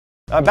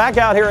I'm back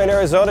out here in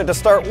Arizona to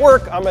start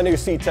work on my new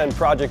C10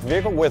 project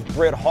vehicle with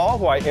Britt Hall,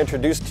 who I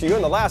introduced to you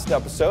in the last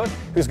episode,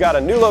 who's got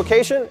a new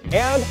location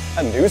and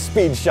a new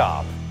speed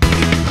shop.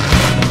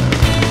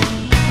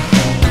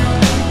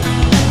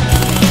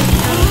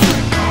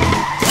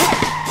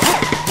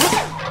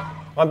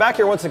 I'm back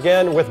here once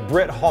again with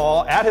Britt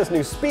Hall at his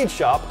new speed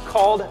shop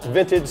called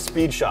Vintage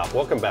Speed Shop.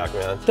 Welcome back,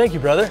 man. Thank you,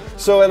 brother.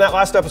 So in that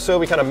last episode,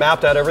 we kind of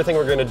mapped out everything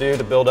we're going to do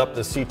to build up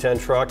the C10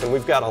 truck, and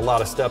we've got a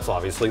lot of steps,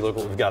 obviously. Look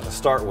what we've got to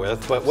start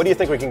with. But what do you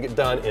think we can get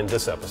done in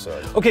this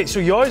episode? Okay, so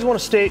you always want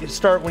to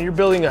start when you're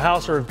building a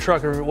house or a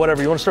truck or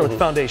whatever, you want to start with the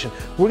foundation.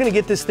 We're going to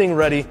get this thing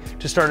ready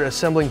to start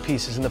assembling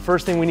pieces, and the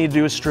first thing we need to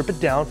do is strip it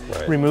down,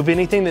 remove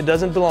anything that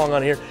doesn't belong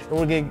on here, and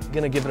we're going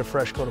to give it a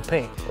fresh coat of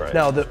paint.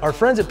 Now, our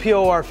friends at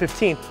POR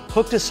 15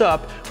 hooked us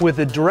up with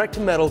a direct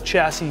metal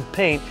chassis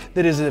paint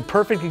that is a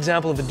perfect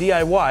example of a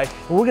DIY,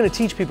 and we're going to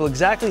teach people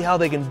exactly how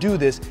they can do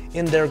this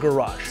in their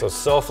garage. So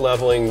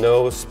self-leveling,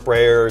 no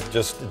sprayer,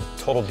 just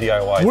total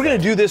DIY. We're going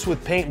to do this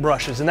with paint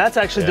brushes, and that's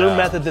actually their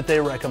method that they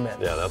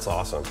recommend. Yeah, that's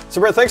awesome.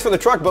 So Brett, thanks for the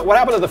truck, but what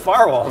happened to the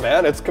firewall,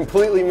 man? It's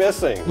completely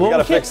missing. Well, we got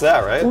to fix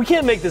that, right? We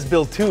can't make this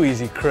build too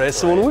easy, Chris.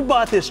 So when we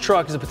bought this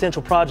truck as a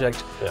potential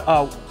project,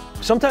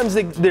 sometimes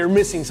they're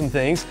missing some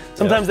things.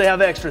 Sometimes they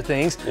have extra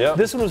things.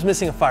 This one was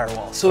missing a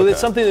firewall. So it's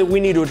something that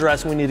we need to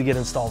address and we need to get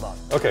installed on.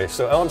 Okay,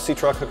 so LMC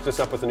Truck hooked us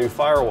up with a new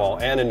firewall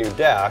and a new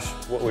dash.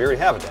 Well, we already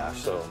have a dash,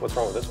 so what's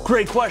wrong with this one?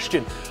 Great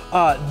question.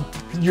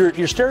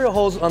 Your stereo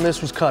holes on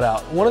this was cut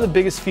out. One of the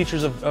biggest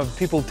features of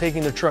people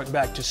taking their truck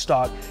back to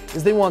stock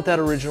is they want that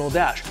original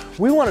dash.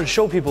 We wanted to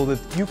show people that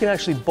you can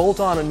actually bolt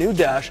on a new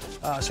dash,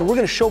 so we're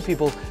going to show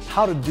people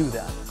how to do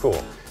that.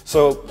 Cool.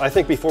 So I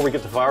think before we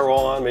get the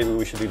firewall on, maybe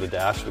we should do the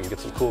dash so we can get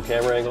some cool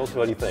camera angles.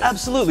 What do you think?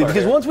 Absolutely,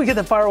 because once we get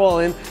the firewall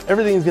in,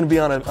 everything's going to be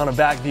on a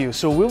back view.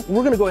 So we're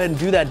going to go ahead and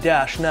do that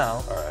dash now,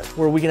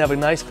 where we can have a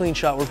nice clean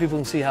shot where people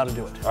can see how to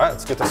do it. All right,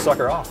 let's get this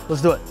sucker off.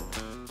 Let's do it.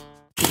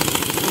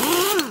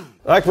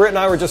 Like Britt and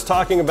I were just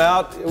talking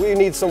about, we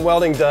need some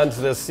welding done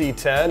to this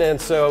C10, and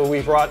so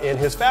we brought in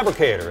his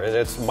fabricator, and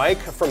it's Mike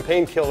from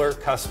Painkiller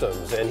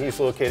Customs, and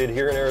he's located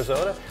here in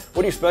Arizona.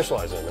 What do you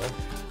specialize in, man?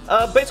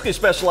 Basically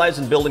specialize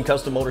in building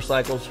custom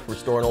motorcycles,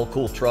 restoring old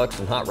cool trucks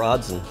and hot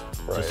rods, and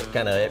just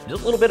a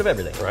little bit of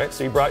everything. Right,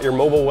 so you brought your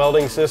mobile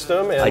welding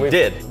system, and I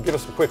did. Give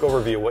us a quick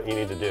overview of what you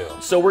need to do.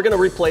 So we're going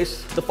to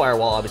replace the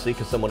firewall, obviously,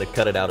 because someone had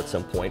cut it out at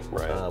some point.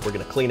 Right. We're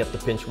going to clean up the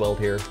pinch weld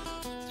here,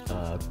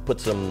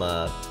 put some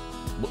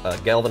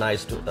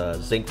galvanized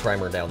zinc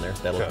primer down there.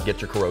 That'll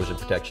get your corrosion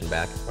protection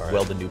back.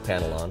 Weld the new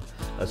panel on.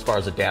 As far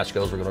as the dash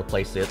goes, we're going to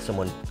replace it.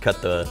 Someone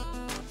cut the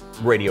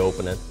radio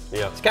open it.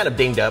 It's kind of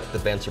dinged up, the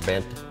vents are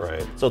bent.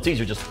 Right. So it's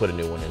easier just to put a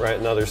new one in.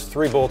 Right, now there's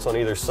 3 bolts on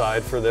either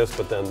side for this,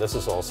 but then this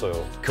is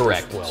also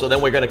correct. So then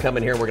we're going to come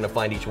in here and we're going to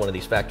find each one of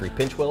these factory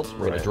pinch welds.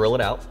 We're going to drill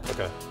it out.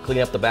 Clean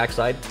up the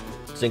backside,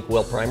 zinc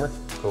weld primer.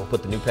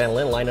 Put the new panel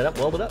in, line it up,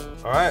 weld it up.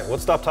 All right,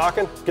 let's stop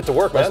talking. Get to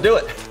work, man. Let's do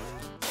it.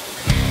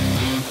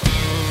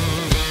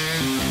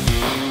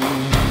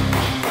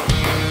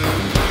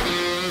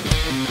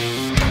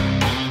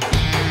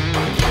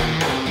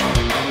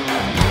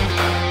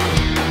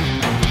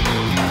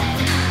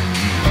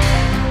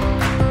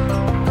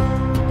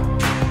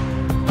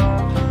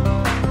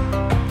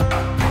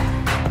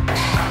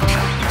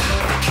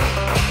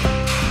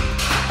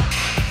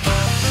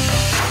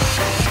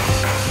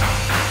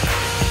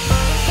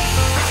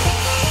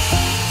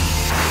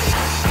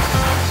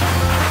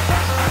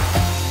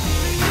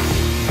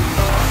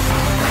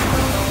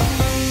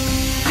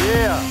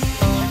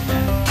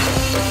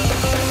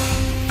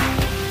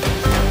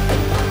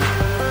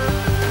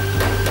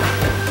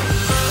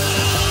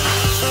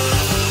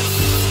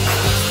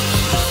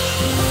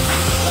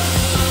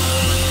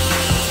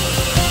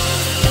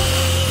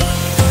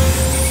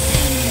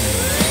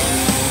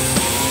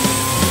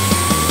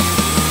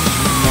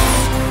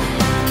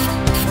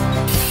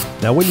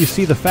 Now when you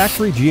see the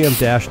factory GM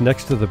dash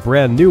next to the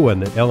brand new one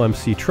that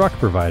LMC Truck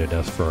provided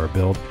us for our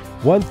build,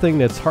 one thing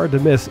that's hard to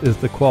miss is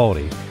the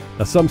quality.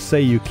 Now some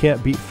say you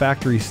can't beat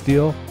factory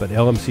steel, but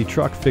LMC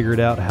Truck figured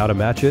out how to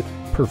match it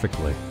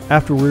perfectly.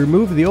 After we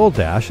remove the old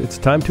dash, it's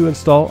time to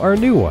install our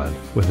new one.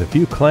 With a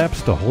few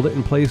clamps to hold it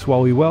in place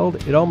while we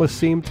weld, it almost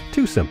seemed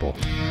too simple.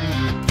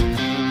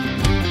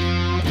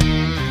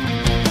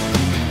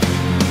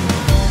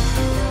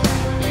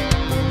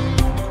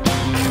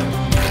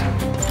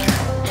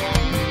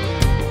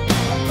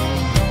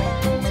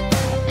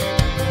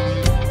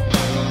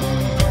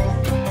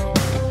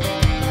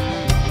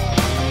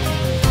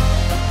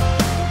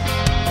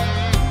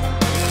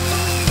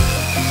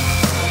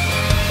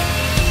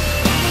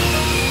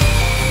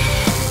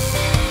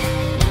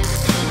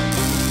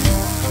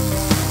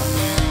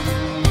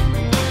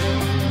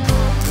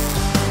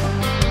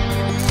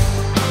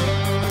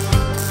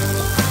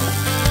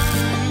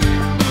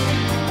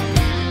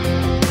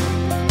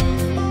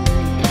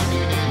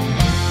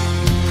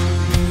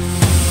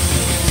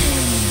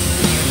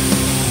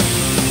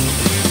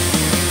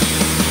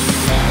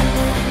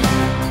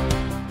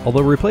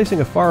 Although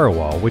replacing a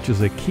firewall, which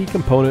is a key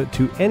component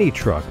to any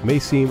truck, may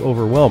seem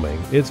overwhelming,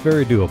 it's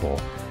very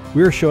doable.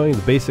 We are showing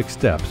the basic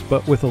steps,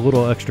 but with a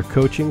little extra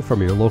coaching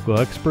from your local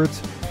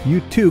experts, you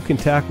too can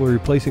tackle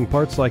replacing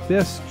parts like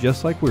this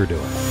just like we're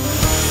doing.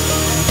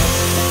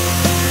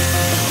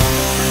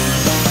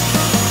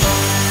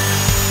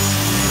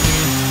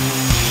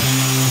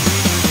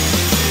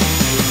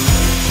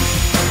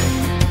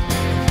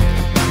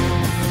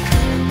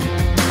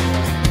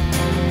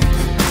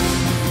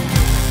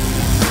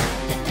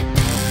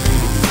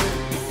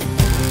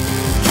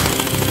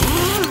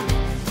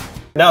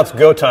 Now it's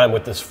go time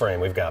with this frame.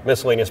 We've got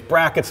miscellaneous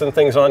brackets and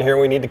things on here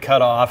we need to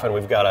cut off, and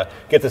we've got to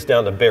get this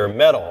down to bare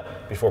metal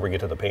before we get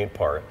to the paint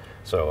part.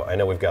 So I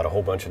know we've got a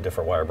whole bunch of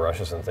different wire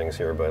brushes and things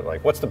here, but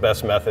like, what's the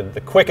best method,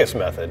 the quickest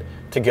method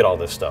to get all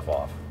this stuff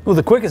off? Well,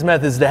 the quickest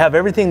method is to have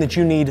everything that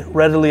you need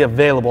readily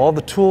available, all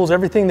the tools,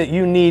 everything that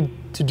you need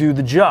to do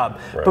the job.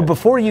 Right. But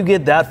before you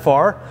get that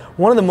far,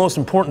 one of the most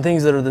important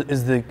things that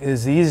is the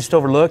easiest to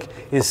overlook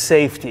is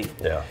safety.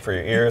 Yeah, for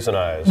your ears and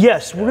eyes.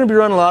 Yes, we're going to be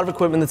running a lot of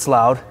equipment that's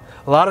loud,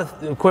 a lot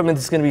of equipment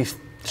that's going to be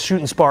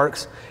shooting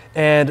sparks,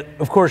 and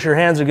of course your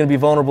hands are going to be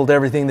vulnerable to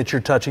everything that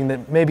you're touching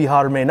that may be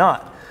hot or may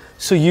not.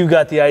 So you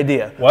got the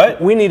idea. What?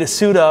 We need to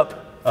suit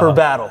up for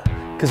battle,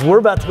 because we're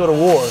about to go to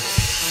war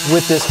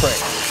with this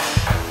frame.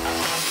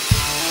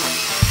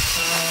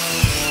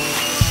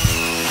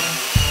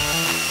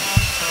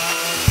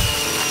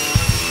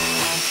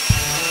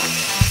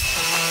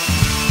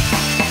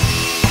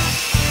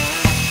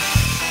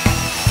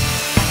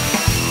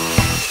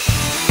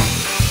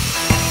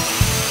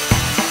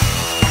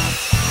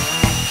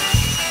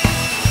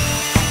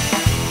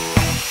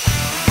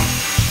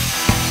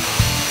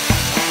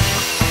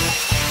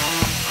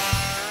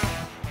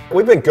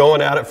 We've been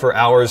going at it for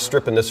hours,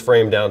 stripping this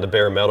frame down to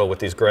bare metal with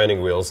these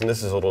grinding wheels, and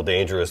this is a little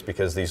dangerous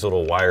because these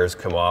little wires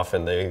come off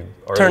and they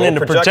are turn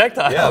into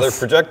projectiles. Yeah, they're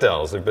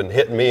projectiles. They've been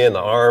hitting me in the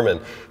arm, and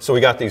so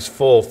we got these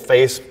full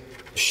face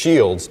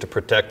shields to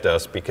protect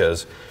us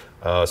because,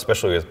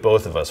 especially with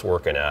both of us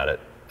working at it,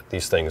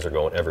 these things are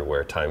going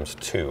everywhere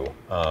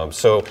 ×2.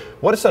 So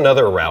what is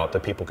another route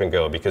that people can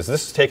go? Because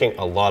this is taking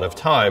a lot of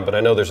time, but I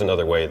know there's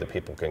another way that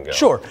people can go.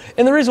 Sure,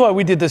 and the reason why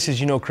we did this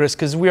is, you know, Chris,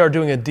 because we are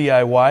doing a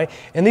DIY,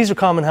 and these are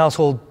common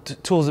household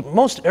tools that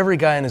most every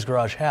guy in his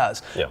garage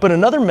has. Yeah. But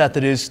another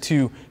method is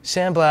to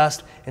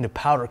sandblast and to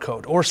powder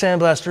coat, or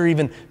sandblast or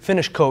even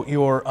finish coat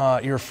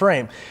your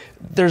frame.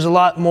 There's a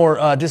lot more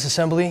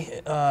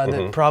disassembly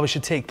that probably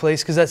should take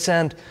place, because that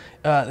sand,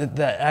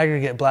 that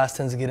aggregate blast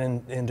tends to get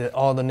into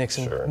all the nooks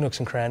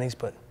and crannies.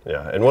 But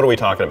yeah, and what are we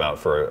talking about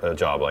for a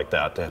job like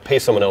that? To pay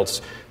someone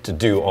else to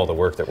do all the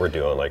work that we're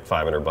doing, like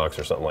 $500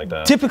 or something like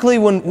that? Typically,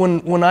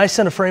 when I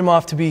send a frame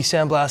off to be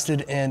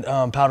sandblasted and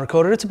powder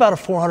coated, it's about a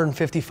 $450,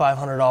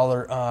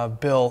 $500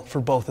 bill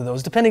for both of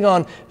those, depending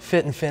on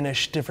fit and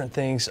finish, different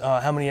things,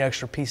 how many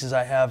extra pieces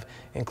I have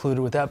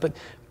included with that. But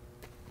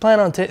plan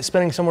on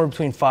spending somewhere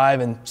between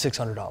 $500 and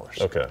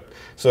 $600. Okay,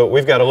 so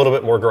we've got a little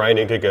bit more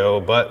grinding to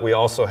go, but we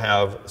also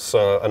have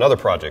another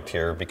project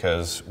here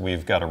because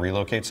we've got to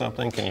relocate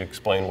something. Can you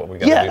explain what we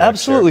got to do next? Yeah,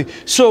 absolutely.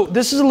 So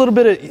this is a little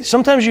bit of,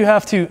 sometimes you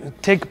have to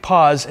take a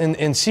pause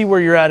and see where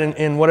you're at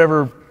in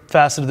whatever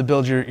facet of the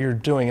build you're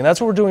doing, and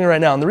that's what we're doing right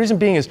now. And the reason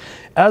being is,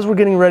 as we're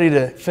getting ready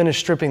to finish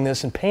stripping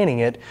this and painting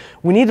it,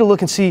 we need to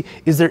look and see,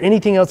 is there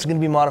anything else that's going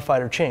to be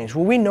modified or changed?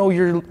 Well, we know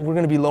we're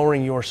going to be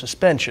lowering your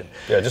suspension.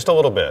 Yeah, just a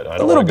little bit.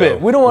 A little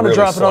bit. We don't want to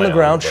drop it on the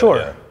ground,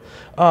 sure.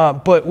 Yeah.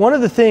 But one of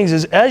the things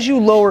is, as you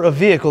lower a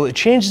vehicle, it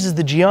changes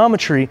the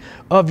geometry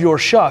of your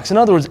shocks. In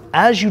other words,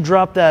 as you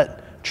drop that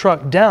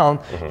truck down,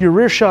 your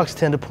rear shocks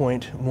tend to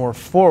point more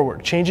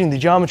forward. Changing the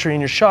geometry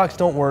in your shocks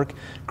don't work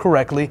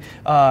correctly,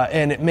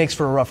 and it makes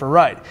for a rougher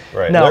ride.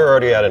 Right, now, they're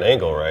already at an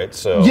angle, right?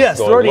 So yes,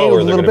 going they're already lower,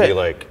 angled a little bit. Be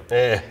like,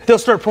 eh. They'll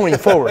start pointing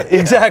forward.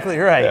 Exactly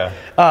right.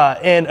 Yeah.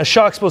 And a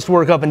shock's supposed to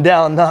work up and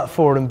down, not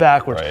forward and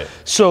backwards. Right.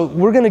 So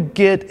we're going to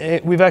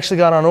get, we've actually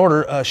got on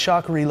order a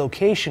shock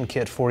relocation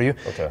kit for you.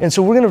 Okay. And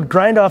so we're going to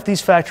grind off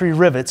these factory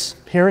rivets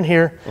here and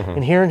here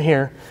and here and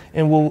here,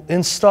 and we'll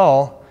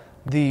install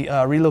the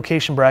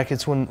relocation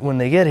brackets when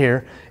they get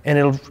here, and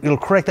it'll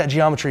correct that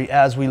geometry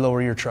as we lower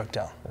your truck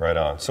down. Right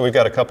on. So we've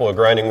got a couple of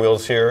grinding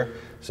wheels here,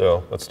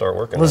 so let's start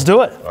working. Let's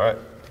do it. All right.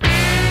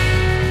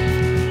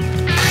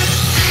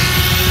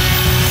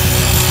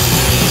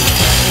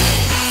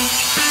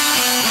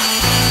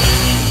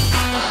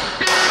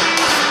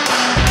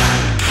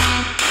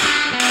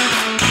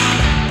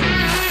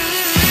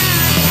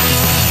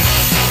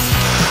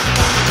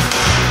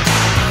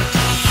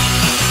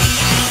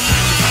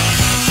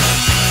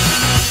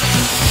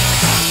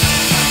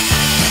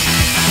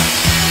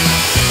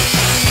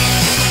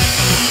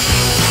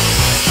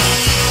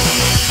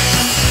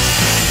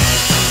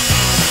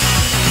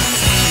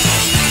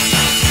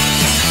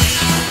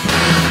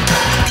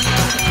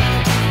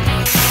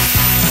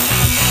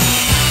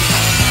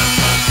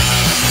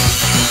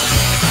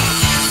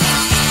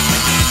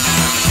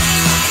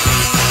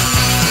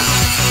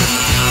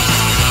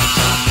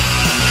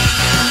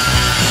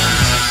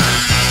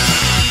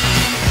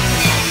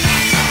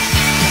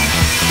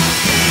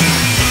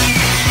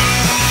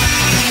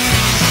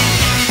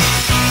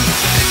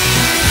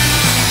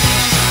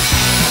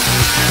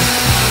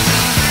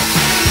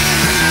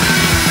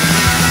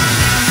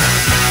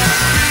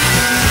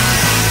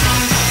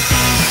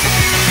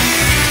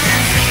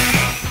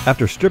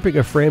 After stripping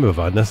a frame of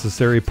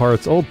unnecessary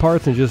parts, old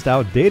parts, and just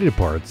outdated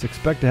parts,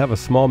 expect to have a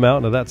small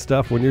mountain of that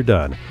stuff when you're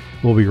done.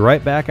 We'll be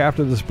right back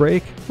after this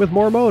break with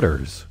more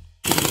motors.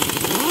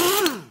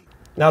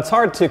 Now, it's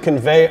hard to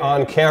convey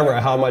on camera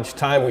how much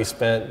time we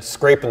spent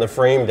scraping the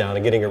frame down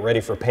and getting it ready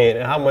for paint.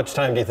 And how much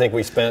time do you think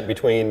we spent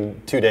between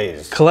 2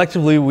 days?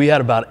 Collectively, we had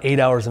about 8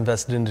 hours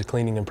invested into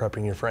cleaning and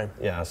prepping your frame.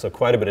 Yeah, so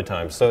quite a bit of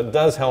time. So it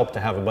does help to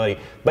have a buddy.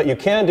 But you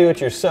can do it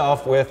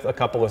yourself with a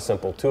couple of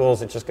simple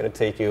tools. It's just going to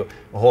take you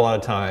a whole lot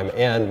of time.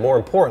 And more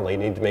importantly, you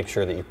need to make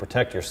sure that you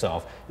protect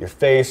yourself, your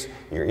face,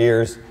 your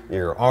ears,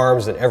 your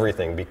arms, and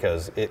everything,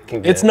 because it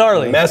can get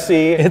gnarly.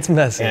 Messy. It's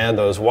messy. And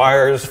those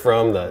wires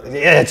from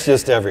it's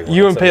just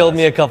everywhere. You impaled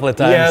me a couple of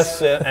times.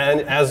 Yes,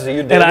 and as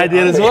you did. And I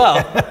did as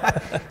well.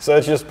 So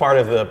it's just part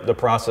of the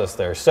process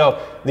there.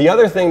 So the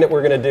other thing that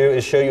we're going to do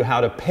is show you how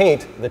to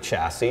paint the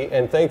chassis.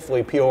 And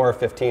thankfully, POR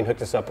 15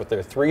 hooked us up with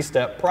their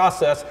 3-step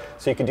process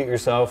so you can do it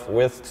yourself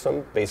with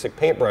some basic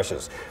paint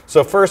brushes.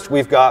 So first,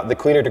 we've got the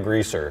cleaner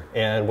degreaser.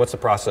 And what's the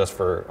process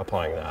for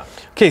applying that?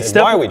 Okay,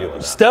 why are we doing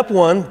that? Step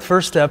one,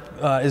 first step,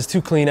 is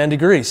to clean and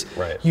degrease.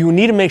 Right. You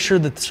need to make sure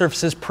that the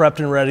surface is prepped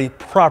and ready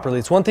properly.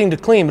 It's one thing to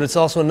clean, but it's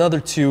also another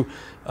to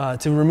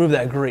remove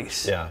that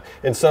grease. Yeah,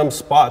 in some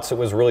spots it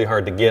was really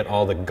hard to get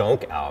all the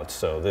gunk out,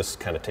 so this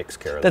kind of takes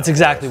care of that. That's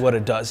exactly what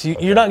it does.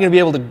 You're not going to be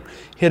able to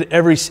hit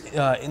every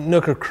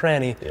nook or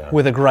cranny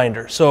with a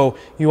grinder, so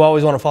you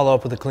always want to follow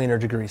up with a cleaner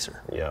degreaser.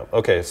 Yeah,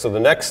 okay, so the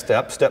next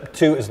step, step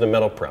 2, is the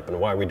metal prep, and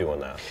why are we doing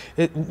that?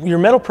 Your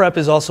metal prep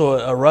is also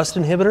a rust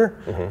inhibitor,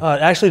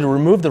 actually to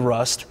remove the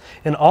rust,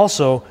 and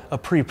also a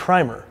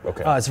pre-primer.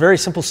 Okay. It's a very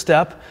simple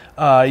step.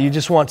 You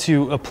just want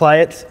to apply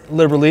it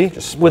liberally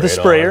with a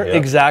sprayer. Yep.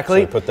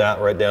 Exactly. So put that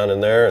right down in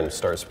there and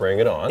start spraying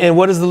it on. And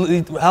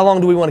how long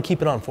do we want to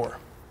keep it on for?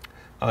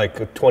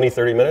 Like 20,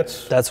 30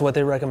 minutes? That's what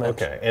they recommend.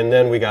 Okay, and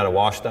then we got to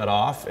wash that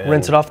off. And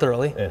rinse it off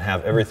thoroughly. And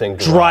have everything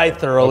dry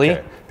thoroughly.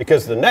 Okay.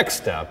 Because the next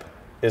step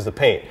is the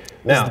paint.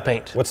 Now,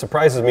 what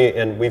surprises me,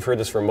 and we've heard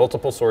this from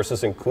multiple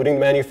sources, including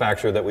the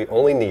manufacturer, that we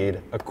only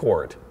need a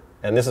quart.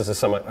 And this is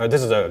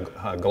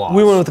a gloss.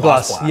 We went with the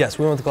gloss. Black. Yes,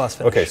 we went with the gloss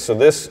finish. Okay, so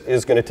this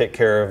is going to take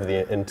care of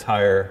the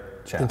entire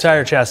chassis.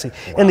 Entire chassis.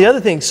 Wow. And the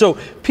other thing, so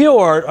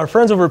POR, our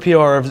friends over at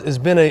POR has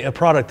been a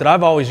product that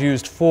I've always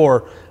used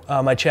for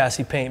my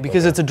chassis paint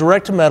because it's a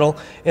direct to metal,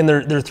 and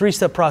their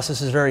 3-step process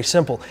is very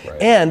simple.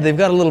 Right. And they've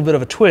got a little bit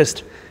of a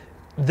twist.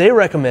 They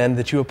recommend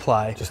that you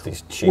apply just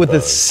these cheap with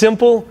a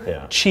simple,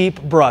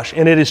 cheap brush,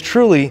 and it is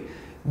truly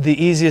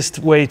the easiest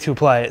way to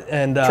apply it.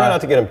 And try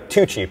not to get them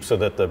too cheap so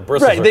that the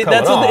bristles are coming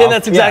off. And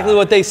that's exactly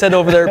what they said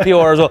over there at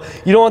POR as well.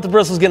 You don't want the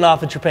bristles getting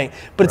off at your paint.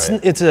 But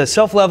it's a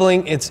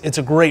self-leveling, it's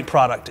a great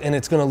product, and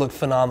it's going to look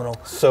phenomenal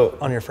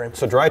on your frame.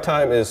 So dry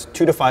time is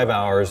 2 to 5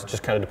 hours. It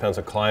just kind of depends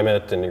on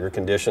climate and your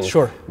conditions.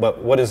 Sure.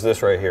 But what is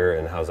this right here,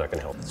 and how's that going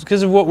to help? It's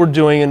because of what we're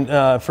doing,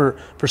 and for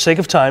sake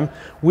of time,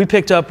 we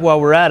picked up while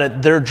we're at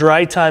it their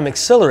dry time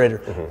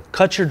accelerator.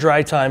 Cut your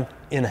dry time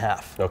in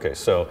half. Okay,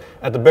 so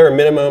at the bare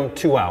minimum,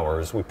 2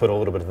 hours. We put a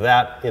little bit of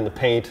that in the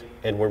paint,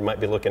 and we might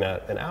be looking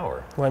at an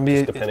hour. Might be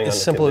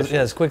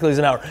as quickly as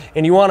an hour.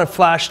 And you want a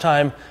flash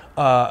time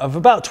of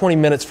about 20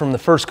 minutes from the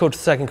first coat to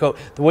the second coat.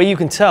 The way you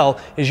can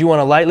tell is you want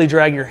to lightly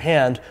drag your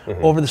hand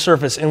over the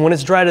surface, and when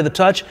it's dry to the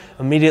touch,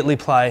 immediately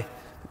apply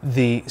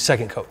the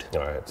second coat. All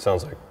right,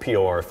 sounds like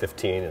POR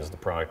 15 is the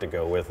product to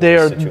go with.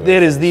 It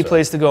is the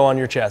place to go on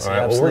your chassis. All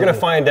right, well, we're going to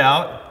find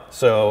out.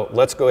 So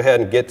let's go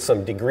ahead and get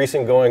some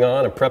degreasing going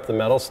on and prep the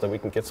metal so that we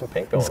can get some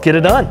paint going. Let's get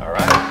it done. All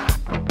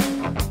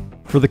right.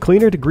 For the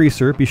cleaner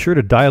degreaser, be sure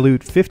to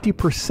dilute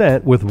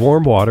 50% with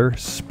warm water,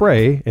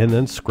 spray, and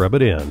then scrub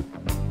it in.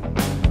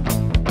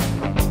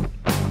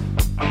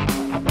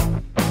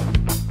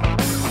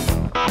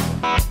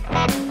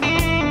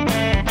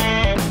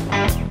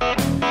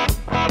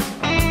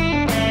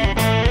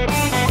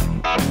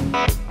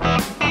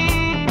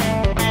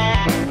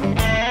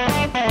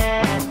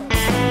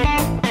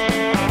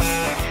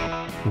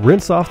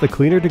 Rinse off the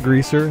cleaner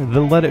degreaser,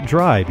 then let it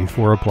dry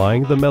before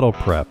applying the metal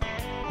prep.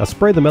 Now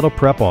spray the metal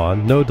prep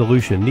on, no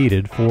dilution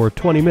needed, for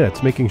 20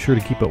 minutes, making sure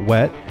to keep it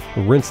wet.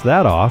 Rinse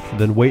that off,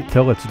 then wait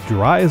till it's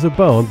dry as a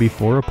bone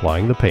before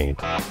applying the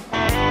paint.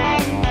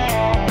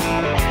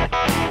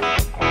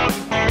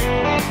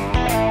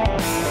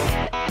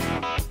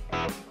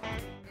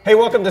 Hey,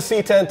 welcome to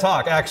C10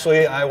 Talk.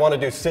 Actually, I want to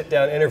do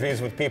sit-down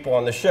interviews with people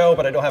on the show,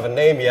 but I don't have a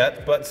name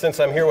yet. But since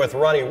I'm here with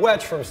Ronnie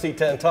Wetch from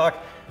C10 Talk,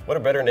 what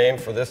a better name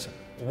for this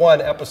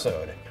one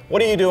episode.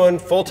 What are you doing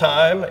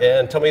full-time?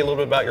 And tell me a little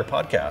bit about your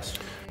podcast.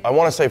 I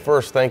want to say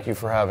first, thank you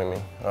for having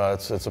me.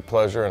 It's a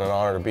pleasure and an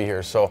honor to be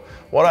here. So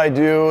what I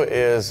do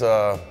is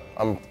I'm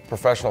a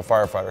professional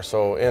firefighter.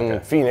 So in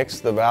Phoenix,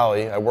 the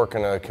Valley, I work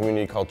in a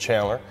community called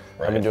Chandler.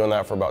 Right. I've been doing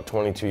that for about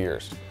 22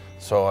 years.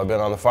 So I've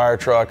been on the fire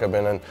truck, I've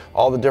been in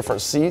all the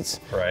different seats.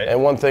 Right.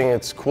 And one thing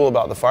that's cool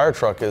about the fire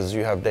truck is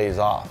you have days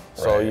off.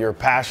 So you're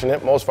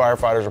passionate. Most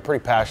firefighters are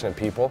pretty passionate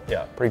people,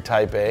 pretty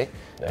type A.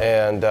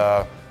 And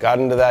got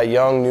into that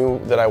young,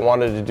 knew that I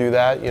wanted to do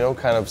that, you know,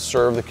 kind of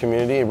serve the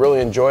community, really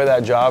enjoy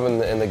that job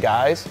and the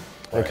guys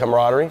and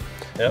camaraderie.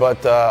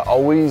 but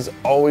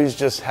always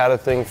just had a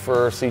thing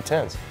for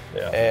C10s.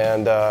 Yeah.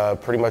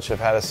 And pretty much have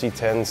had a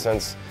C10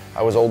 since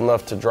I was old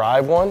enough to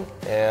drive one.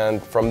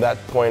 And from that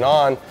point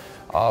on,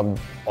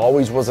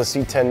 always was a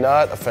C10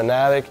 nut, a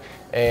fanatic.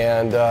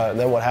 And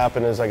then what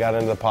happened is I got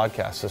into the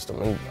podcast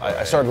system. And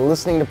I started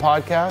listening to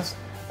podcasts,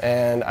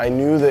 and I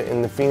knew that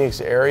in the Phoenix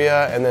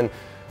area, and then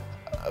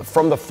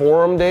from the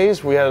forum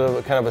days, we had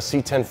a kind of a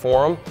C10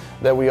 forum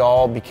that we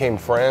all became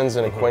friends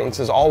and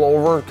acquaintances all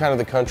over kind of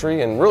the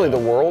country and really the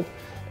world.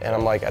 And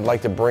I'm like, I'd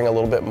like to bring a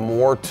little bit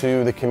more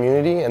to the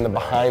community and the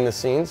behind the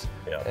scenes,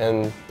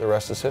 and the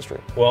rest is history.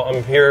 Well,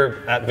 I'm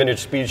here at Vintage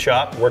Speed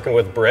Shop working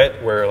with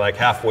Britt. We're like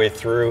halfway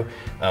through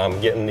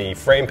getting the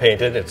frame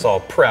painted. It's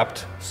all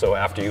prepped, so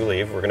after you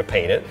leave, we're gonna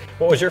paint it.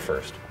 What was your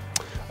first?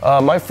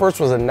 My first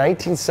was a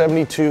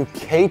 1972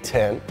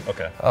 K10.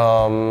 Okay.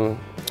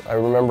 I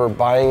remember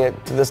buying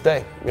it to this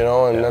day, you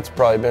know, and that's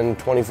probably been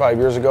 25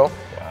 years ago.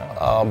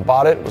 Wow.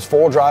 Bought it, it was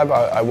four-wheel drive.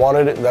 I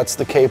wanted it, that's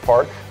the K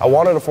part. I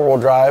wanted a four-wheel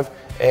drive,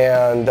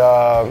 and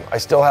I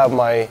still have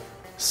my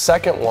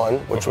second one,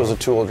 which was a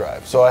two-wheel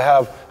drive. So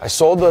I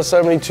sold the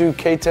 72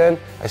 K10,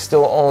 I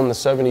still own the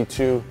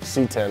 72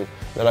 C10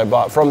 that I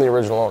bought from the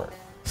original owner.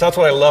 So that's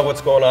what I love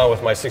what's going on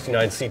with my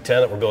 69 C10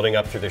 that we're building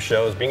up through the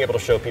shows, being able to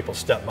show people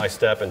step by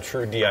step in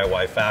true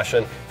DIY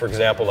fashion. For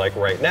example, like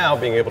right now,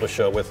 being able to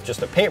show with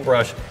just a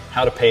paintbrush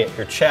how to paint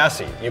your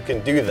chassis. You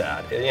can do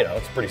that. You know,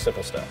 it's pretty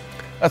simple stuff.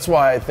 That's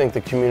why I think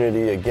the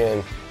community,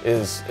 again,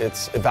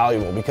 it's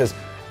valuable, because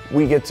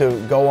we get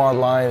to go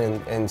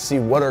online and see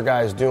what our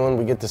guys doing.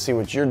 We get to see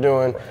what you're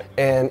doing,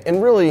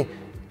 and really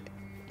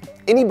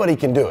anybody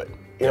can do it.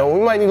 You know,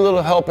 we might need a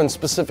little help in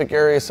specific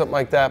areas, something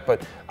like that,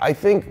 but I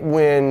think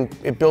when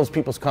it builds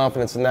people's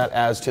confidence, and that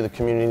adds to the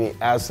community,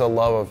 adds to the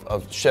love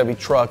of Chevy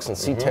trucks and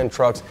C10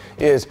 trucks,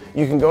 is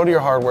you can go to your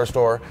hardware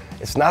store.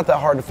 It's not that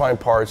hard to find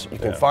parts. You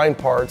can find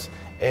parts,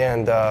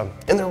 and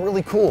they're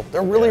really cool.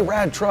 They're really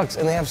rad trucks,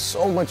 and they have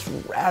so much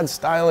rad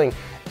styling.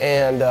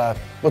 And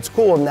what's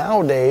cool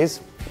nowadays,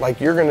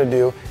 like you're gonna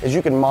do, is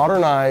you can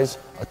modernize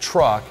a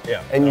truck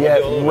and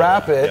yet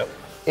wrap it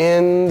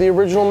in the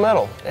original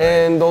metal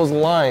and those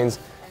lines.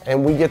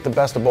 And we get the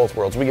best of both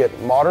worlds. We get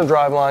modern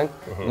driveline,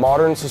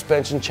 modern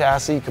suspension,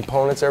 chassis,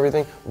 components,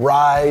 everything,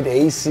 ride,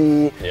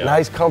 AC,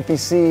 nice comfy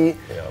seat,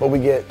 but we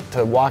get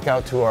to walk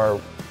out to our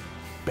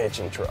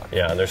bitchin' truck.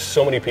 Yeah, and there's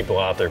so many people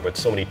out there with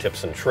so many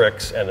tips and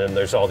tricks, and then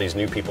there's all these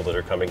new people that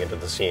are coming into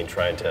the scene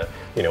trying to,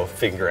 you know,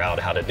 figure out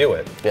how to do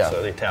it. Yeah.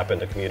 So they tap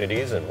into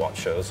communities and watch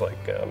shows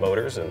like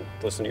Motors and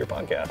listen to your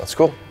podcast. That's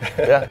cool.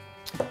 Yeah.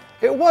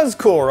 It was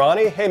cool,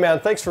 Ronnie. Hey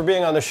man, thanks for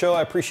being on the show.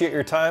 I appreciate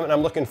your time, and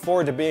I'm looking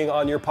forward to being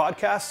on your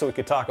podcast so we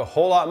could talk a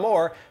whole lot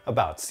more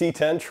about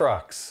C10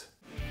 trucks.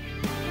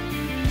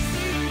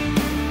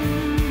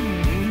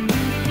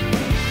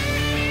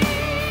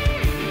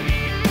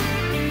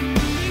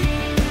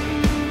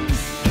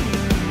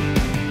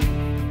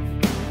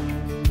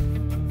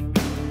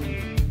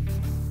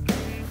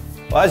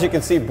 Well, as you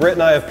can see, Britt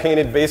and I have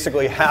painted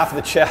basically half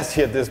the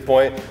chassis at this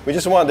point. We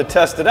just wanted to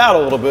test it out a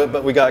little bit,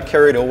 but we got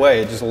carried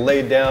away. It just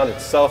laid down,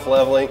 it's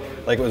self-leveling,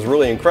 like it was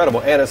really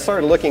incredible, and it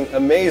started looking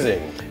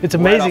amazing. It's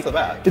amazing. Right off the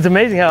bat. It's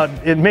amazing how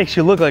it makes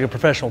you look like a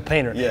professional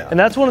painter. Yeah. And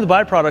that's one of the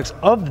byproducts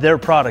of their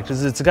product,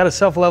 is it's got a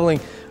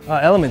self-leveling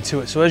element to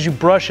it. So as you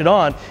brush it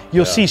on,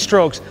 you'll see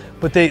strokes,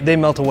 but they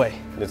melt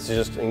away. It's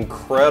just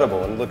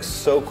incredible and looks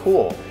so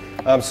cool.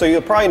 So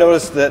you'll probably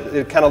notice that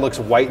it kind of looks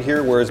white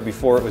here, whereas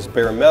before it was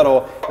bare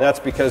metal, and that's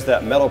because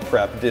that metal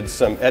prep did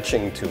some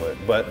etching to it,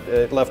 but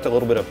it left a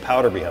little bit of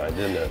powder behind,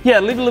 didn't it?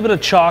 Yeah, leave a little bit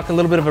of chalk, a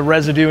little bit of a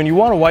residue, and you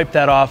want to wipe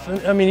that off.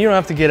 I mean, you don't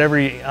have to get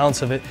every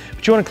ounce of it,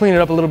 but you want to clean it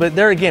up a little bit.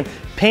 There again,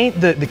 paint,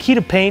 the key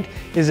to paint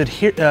is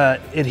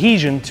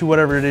adhesion to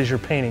whatever it is you're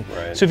painting.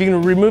 Right. So if you can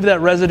remove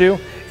that residue,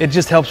 it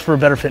just helps for a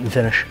better fit and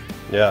finish.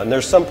 Yeah, and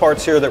there's some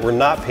parts here that we're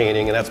not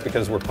painting, and that's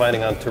because we're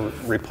planning on to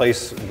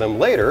replace them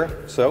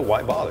later, so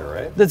why bother,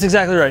 right? That's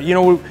exactly right. You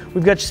know,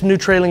 we've got you some new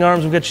trailing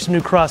arms, we've got you some new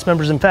cross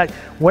members. In fact,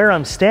 where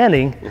I'm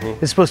standing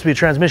is supposed to be a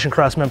transmission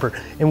cross member,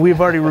 and we've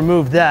already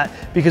removed that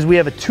because we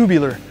have a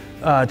tubular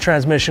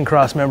transmission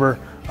cross member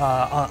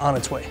on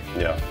its way.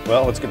 Yeah,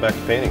 well, let's get back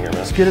to painting here, man.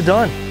 Let's get it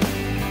done.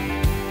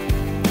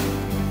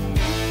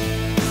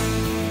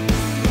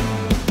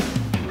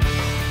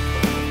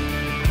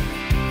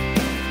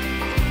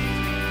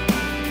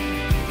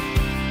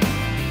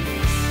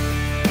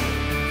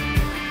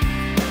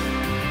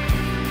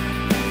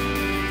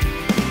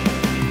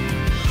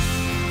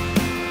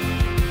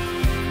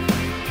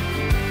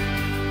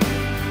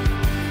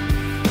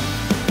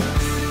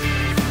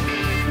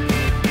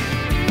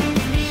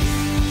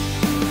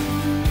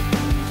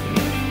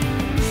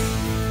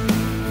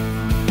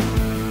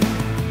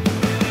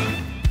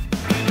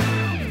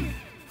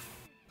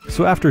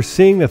 So after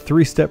seeing the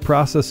three-step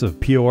process of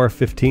POR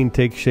 15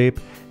 take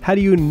shape, how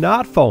do you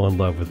not fall in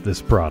love with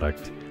this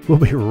product? We'll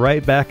be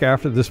right back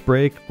after this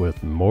break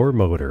with more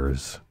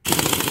motors.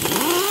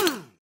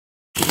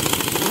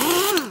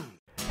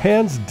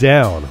 Hands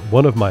down,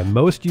 one of my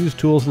most used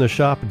tools in the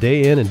shop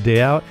day in and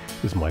day out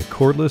is my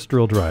cordless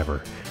drill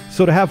driver. So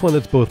So to have one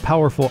that's both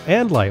powerful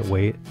and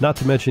lightweight, not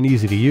to mention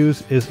easy to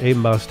use, is a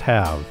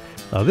must-have.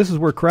 Now this is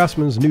where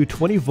Craftsman's new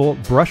 20-volt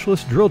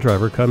brushless drill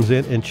driver comes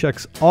in and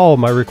checks all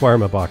my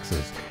requirement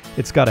boxes.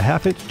 It's got a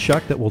 1/2-inch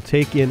chuck that will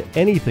take in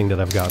anything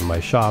that I've got in my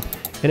shop,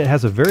 and it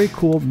has a very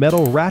cool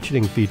metal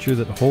ratcheting feature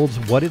that holds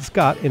what it's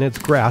got in its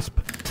grasp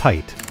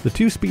tight. The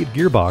 2-speed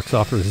gearbox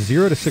offers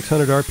 0 to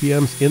 600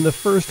 RPMs in the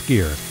first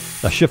gear.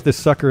 Now shift this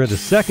sucker into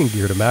second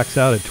gear to max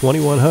out at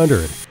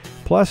 2100.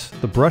 Plus,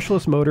 the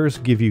brushless motors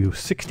give you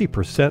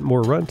 60%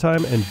 more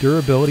runtime and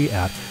durability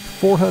at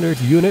 400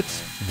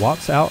 units,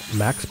 watts out,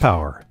 max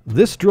power.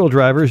 This drill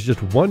driver is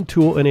just one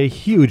tool in a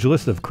huge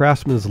list of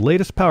Craftsman's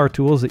latest power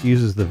tools that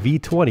uses the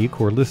V20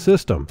 cordless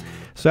system.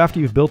 So after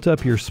you've built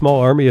up your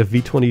small army of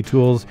V20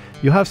 tools,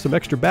 you'll have some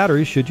extra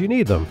batteries should you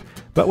need them.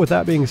 But with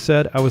that being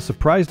said, I was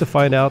surprised to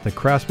find out that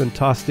Craftsman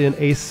tossed in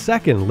a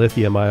second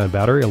lithium-ion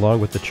battery along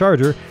with the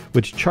charger,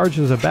 which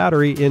charges a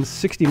battery in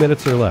 60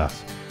 minutes or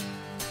less.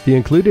 The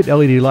included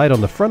LED light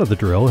on the front of the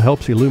drill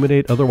helps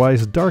illuminate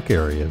otherwise dark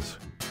areas.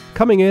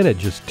 Coming in at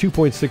just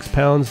 2.6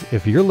 pounds,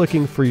 if you're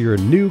looking for your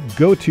new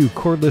go-to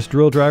cordless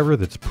drill driver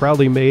that's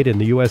proudly made in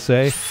the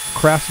USA,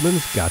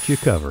 Craftsman's got you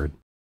covered.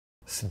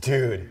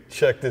 Dude,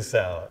 check this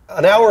out.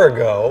 An hour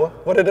ago,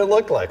 what did it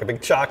look like? A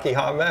big chalky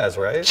hot mess,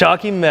 right?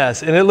 Chalky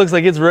mess, and it looks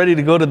like it's ready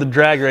to go to the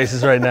drag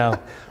races right now.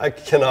 I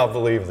cannot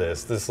believe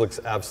this. This looks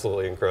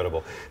absolutely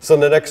incredible. So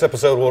in the next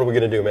episode, what are we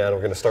gonna do, man?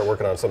 We're gonna start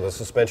working on some of the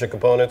suspension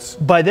components.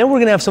 By then, we're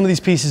gonna have some of these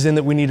pieces in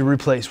that we need to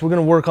replace. We're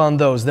gonna work on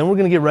those. Then we're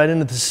gonna get right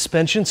into the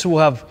suspension, so we'll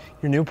have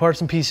your new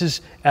parts and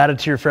pieces added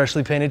to your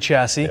freshly painted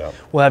chassis. Yeah.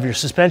 We'll have your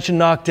suspension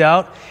knocked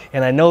out,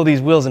 and I know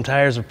these wheels and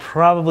tires are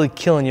probably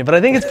killing you, but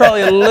I think it's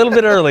probably a little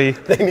bit early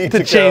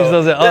to change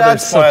those. Oh,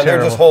 that's so fine.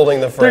 terrible. They're just holding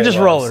the frame. They're just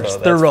rollers. So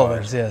they're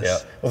rollers, fine. yes.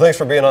 Yeah. Well, thanks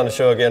for being on the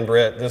show again,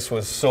 Britt. This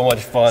was so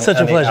much fun. Such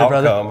a pleasure,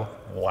 brother.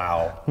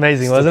 Wow.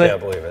 Amazing, Still wasn't it?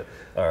 can't believe it.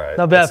 All right.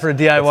 Not bad for a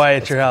DIY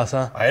at your house,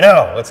 huh? I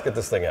know. Let's get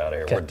this thing out of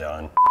here. We're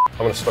done. I'm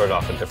going to start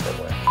off a different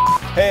way.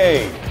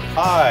 Hey.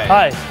 Hi.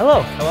 Hi.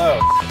 Hello. Hello.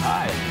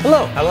 Hi.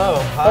 Hello. Hello.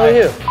 Hi. How are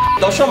you?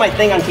 Don't show my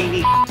thing on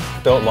TV.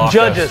 Don't mock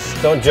Judge us.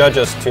 us. Don't judge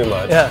us too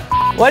much. Yeah.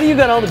 Why do you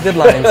got all the good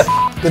lines?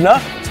 Good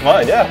enough? It's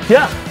fine, yeah.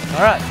 Yeah.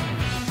 All right.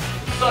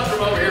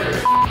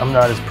 I'm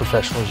not as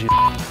professional as you.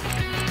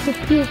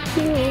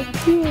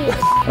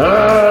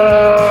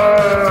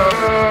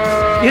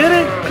 Get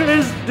it,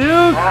 Chris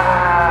Duke?